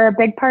photos were a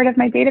big part of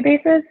my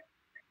databases.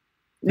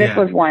 This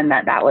was one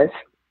that was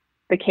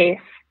the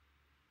case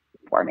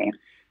for me.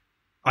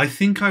 I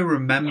think I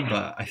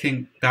remember, I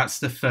think that's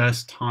the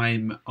first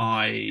time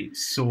I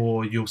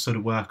saw your sort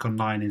of work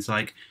online. Is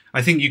like,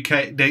 I think you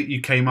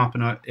came up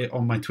and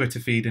on my Twitter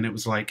feed, and it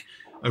was like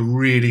a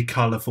really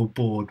colorful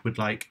board with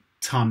like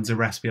tons of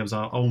recipes. I was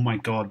like, oh my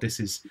God, this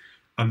is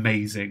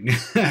amazing.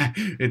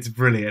 It's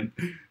brilliant.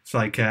 It's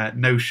like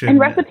Notion. And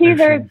recipes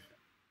are,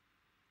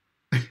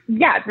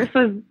 this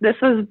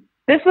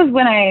was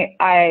when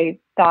I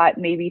thought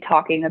maybe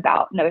talking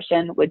about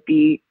Notion would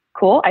be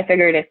cool. I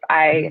figured if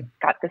I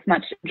got this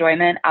much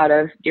enjoyment out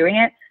of doing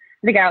it,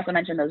 I think I also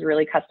mentioned those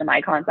really custom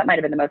icons. That might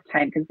have been the most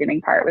time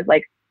consuming part, was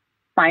like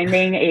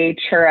finding a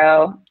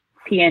churro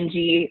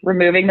PNG,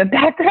 removing the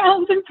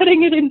backgrounds and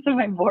putting it into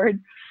my board.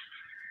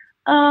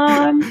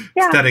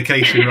 It's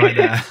dedication right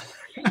there.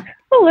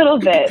 A little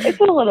bit. It's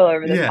a little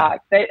over the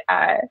top, but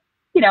I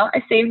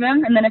saved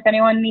them. And then if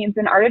anyone needs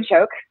an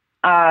artichoke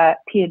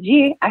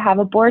PNG, I have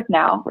a board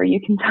now where you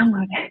can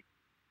download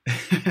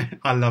it.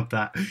 I love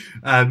that.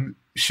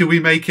 Should we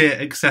make it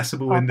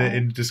accessible in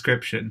the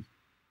description?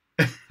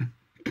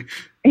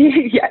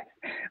 Yes,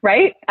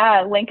 right.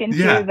 Link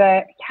into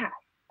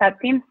that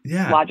seems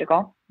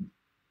logical.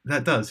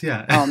 That does,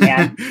 yeah. Oh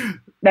man,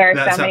 there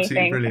are so many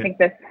things. Brilliant.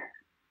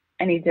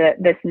 I think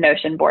this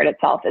Notion board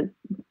itself is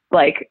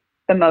like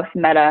the most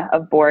meta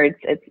of boards.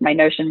 It's my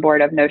Notion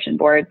board of Notion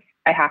boards.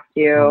 I have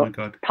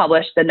to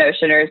publish the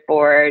Notioners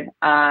board.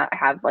 I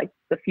have like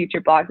the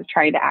future blogs of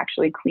trying to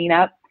actually clean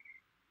up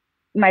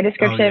my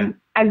description.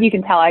 As you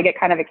can tell, I get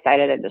kind of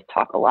excited and just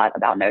talk a lot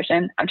about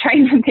Notion. I'm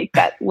trying to make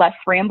that less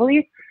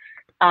rambly.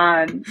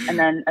 And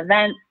then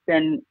events,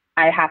 and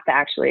I have to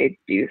actually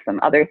do some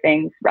other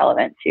things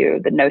relevant to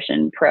the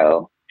Notion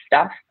Pro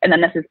stuff. And then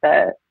this is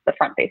the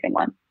front-facing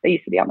one. They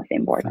used to be on the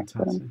same board.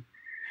 Fantastic.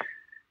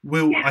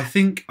 Well,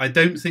 I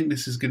don't think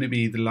this is going to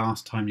be the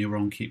last time you're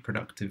on Keep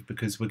Productive,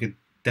 because we're going to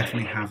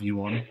definitely have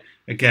you on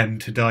again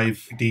to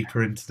dive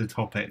deeper into the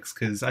topics,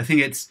 because I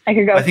think I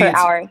could go for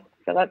hours.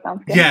 So that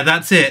sounds good. Yeah,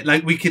 that's it.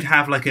 Like we could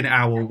have like an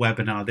hour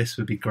webinar. This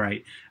would be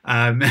great.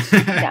 But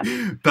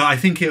I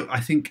think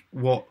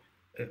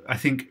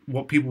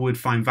what people would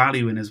find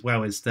value in as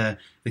well is the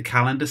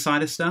calendar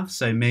side of stuff.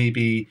 So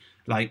maybe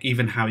like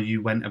even how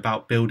you went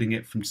about building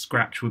it from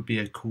scratch would be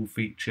a cool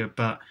feature.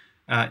 But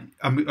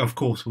of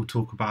course, we'll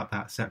talk about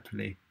that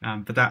separately.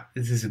 But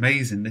this is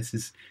amazing. This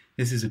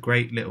is a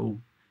great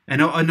little.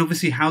 And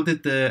obviously, how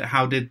did the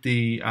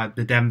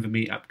Denver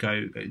meetup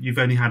go? You've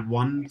only had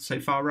one so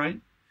far,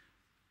 right?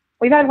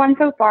 We've had one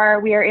so far.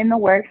 We are in the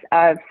works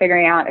of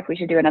figuring out if we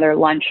should do another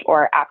lunch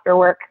or after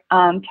work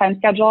time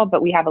schedule,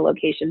 but we have a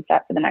location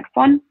set for the next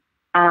one.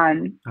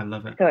 I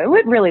love it. So it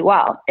went really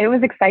well. It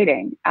was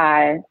exciting.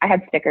 I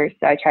had stickers,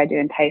 so I tried to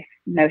entice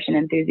Notion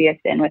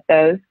enthusiasts in with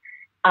those.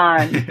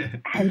 And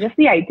just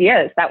the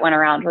ideas that went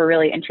around were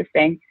really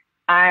interesting.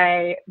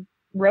 I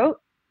wrote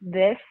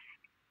this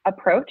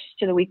approach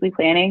to the weekly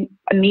planning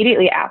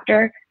immediately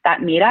after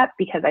that meetup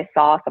because I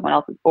saw someone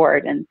else's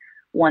board and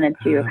wanted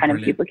to kind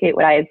of duplicate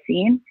what I had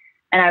seen.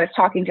 And I was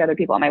talking to other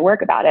people at my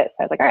work about it. So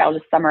I was like, all right, I'll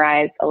just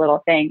summarize a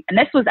little thing. And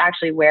this was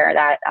actually where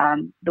that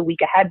the week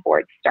ahead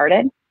board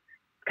started.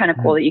 It's kind of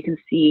cool that you can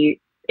see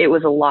it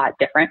was a lot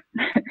different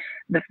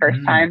the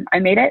first time I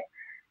made it.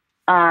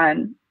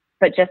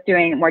 But just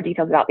doing more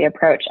details about the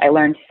approach, I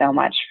learned so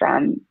much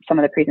from some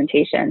of the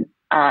presentations.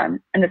 And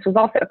this was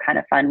also kind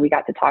of fun. We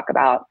got to talk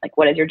about like,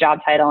 what is your job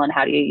title and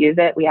how do you use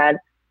it? We had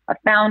a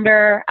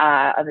founder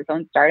of his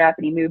own startup,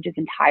 and he moved his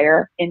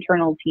entire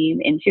internal team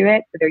into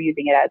it. So they're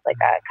using it as like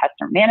a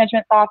customer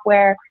management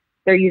software.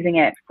 They're using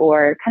it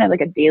for kind of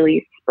like a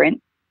daily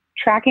sprint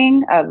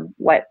tracking of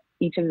what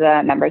each of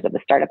the members of the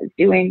startup is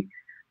doing.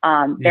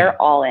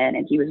 They're all in,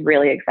 and he was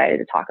really excited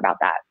to talk about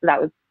that. So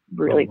that was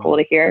really cool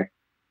to hear.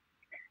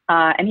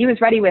 And he was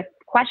ready with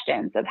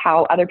questions of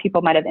how other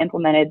people might have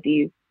implemented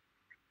these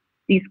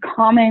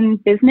common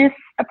business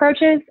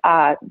approaches.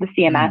 The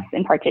CMS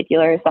in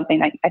particular is something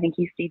that I think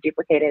you see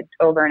duplicated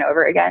over and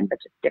over again, but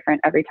just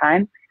different every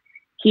time.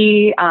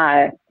 He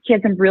had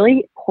some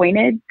really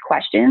pointed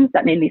questions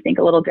that made me think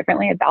a little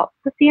differently about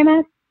the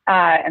CMS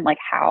and like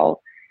how,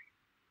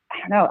 I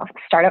don't know, a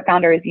startup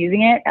founder is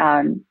using it.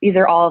 These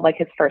are all of like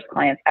his first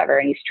clients ever,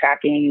 and he's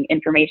tracking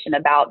information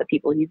about the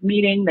people he's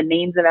meeting, the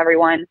names of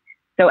everyone.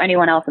 So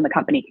anyone else in the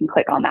company can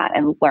click on that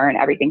and learn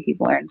everything he's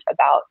learned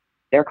about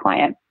their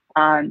clients.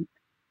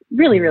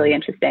 Really, really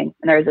interesting.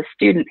 And there was a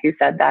student who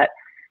said that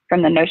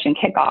from the Notion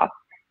kickoff,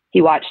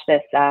 he watched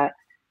this,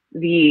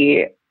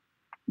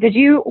 did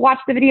you watch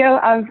the video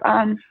of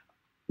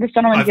this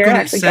gentleman here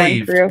actually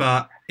going through?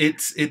 But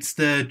it's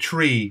the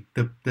tree,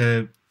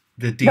 the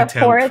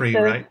detailed tree,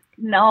 right?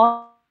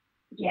 No,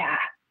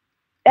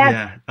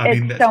 I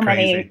mean, that's so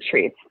crazy. Many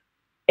trees.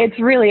 It's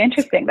really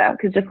interesting though,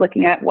 because just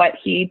looking at what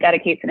he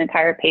dedicates an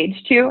entire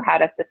page to,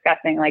 had us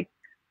discussing like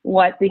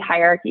what the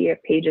hierarchy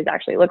of pages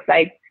actually looks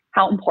like,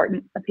 how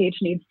important a page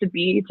needs to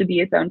be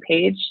its own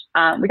page.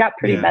 We got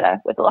pretty meta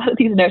with a lot of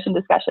these Notion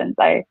discussions.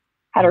 I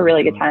had a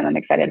really good time. I'm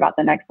excited about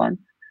the next one.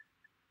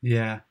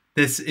 Yeah,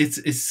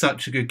 it's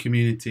such a good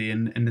community,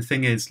 and the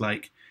thing is,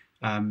 like,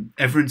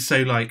 everyone's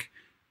so like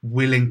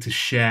willing to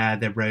share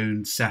their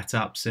own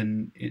setups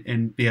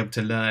and be able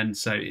to learn.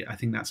 So I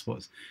think that's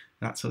what's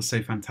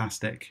so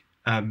fantastic.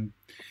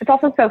 It's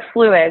also so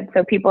fluid,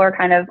 so people are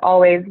kind of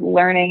always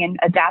learning and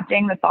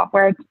adapting the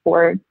software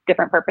for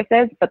different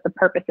purposes, but the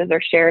purposes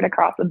are shared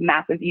across a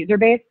massive user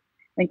base.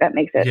 I think that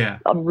makes it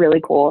a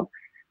really cool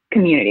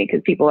community,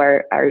 because people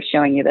are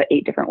showing you the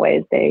 8 different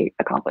ways they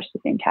accomplish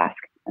the same task.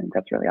 I think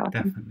that's really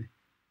awesome.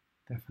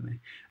 Definitely.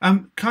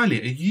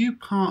 Kylie, are you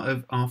part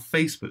of our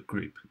Facebook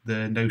group,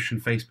 the Notion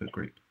Facebook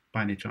group,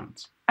 by any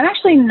chance? I'm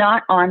actually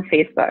not on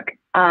Facebook.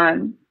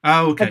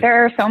 Okay. But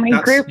there are so many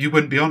groups. You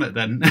wouldn't be on it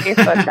then.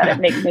 Facebook that it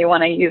makes me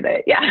want to use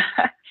it. Yeah.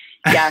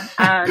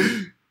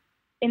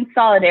 In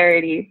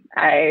solidarity,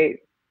 I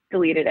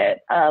deleted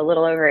it a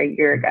little over a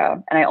year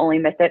ago, and I only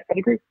miss it for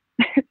the group.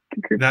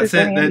 That's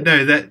it.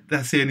 No,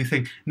 that's the only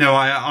thing. No,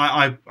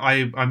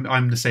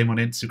 I'm the same on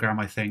Instagram.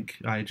 I think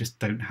I just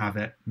don't have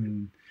it.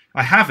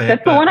 I have it.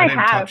 That's the one I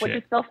have, which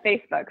is still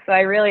Facebook. So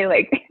I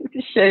really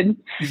should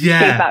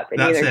shape up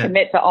and either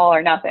commit to all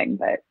or nothing.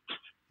 But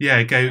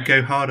yeah,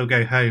 go hard or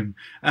go home.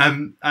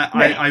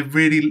 I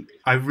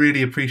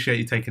really appreciate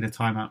you taking the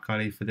time out,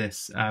 Kylie, for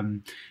this.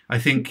 I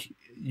think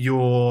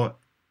your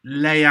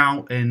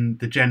layout and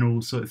the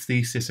general sort of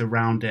thesis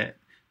around it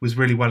was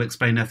really well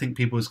explained. I think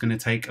people was going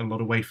to take a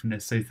lot away from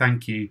this. So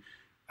thank you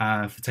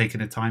for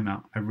taking the time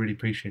out. I really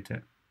appreciate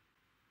it.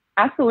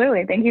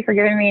 Absolutely. Thank you for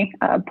giving me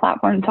a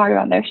platform to talk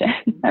about Notion.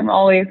 I'm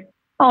always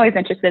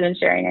interested in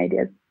sharing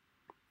ideas.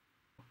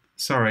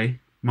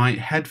 Sorry, my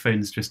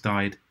headphones just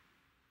died.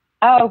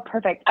 Oh,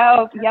 perfect.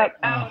 Oh, yep.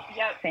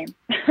 Same.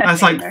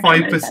 That's like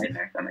 5%.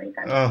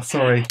 Oh,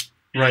 sorry.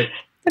 Right.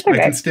 It's okay.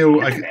 I can still.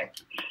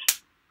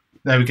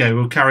 There we go.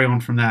 We'll carry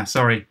on from there.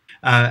 Sorry.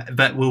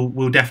 But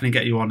we'll definitely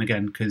get you on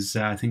again, because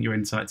I think your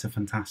insights are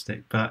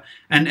fantastic. But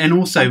and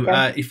also,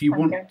 if you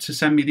want to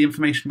send me the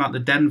information about the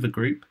Denver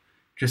group,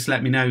 just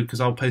let me know, because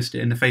I'll post it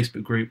in the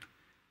Facebook group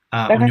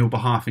on your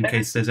behalf in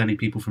case there's any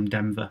people from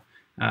Denver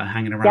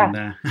hanging around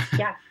there.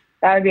 Yeah,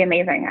 that would be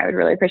amazing. I would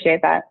really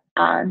appreciate that.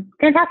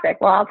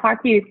 Fantastic. Well, I'll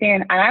talk to you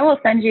soon, and I will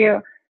send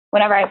you,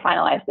 whenever I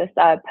finalize this,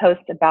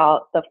 post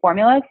about the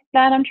formulas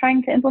that I'm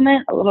trying to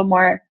implement a little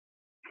more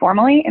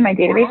formally in my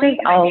databases.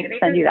 I'll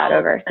send you that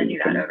over so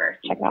you can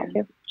check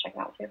it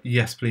out too.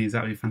 Yes, please.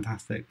 That would be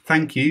fantastic.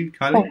 Thank you,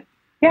 Kylie. Cool.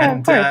 Yeah,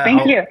 of course.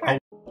 Thank you.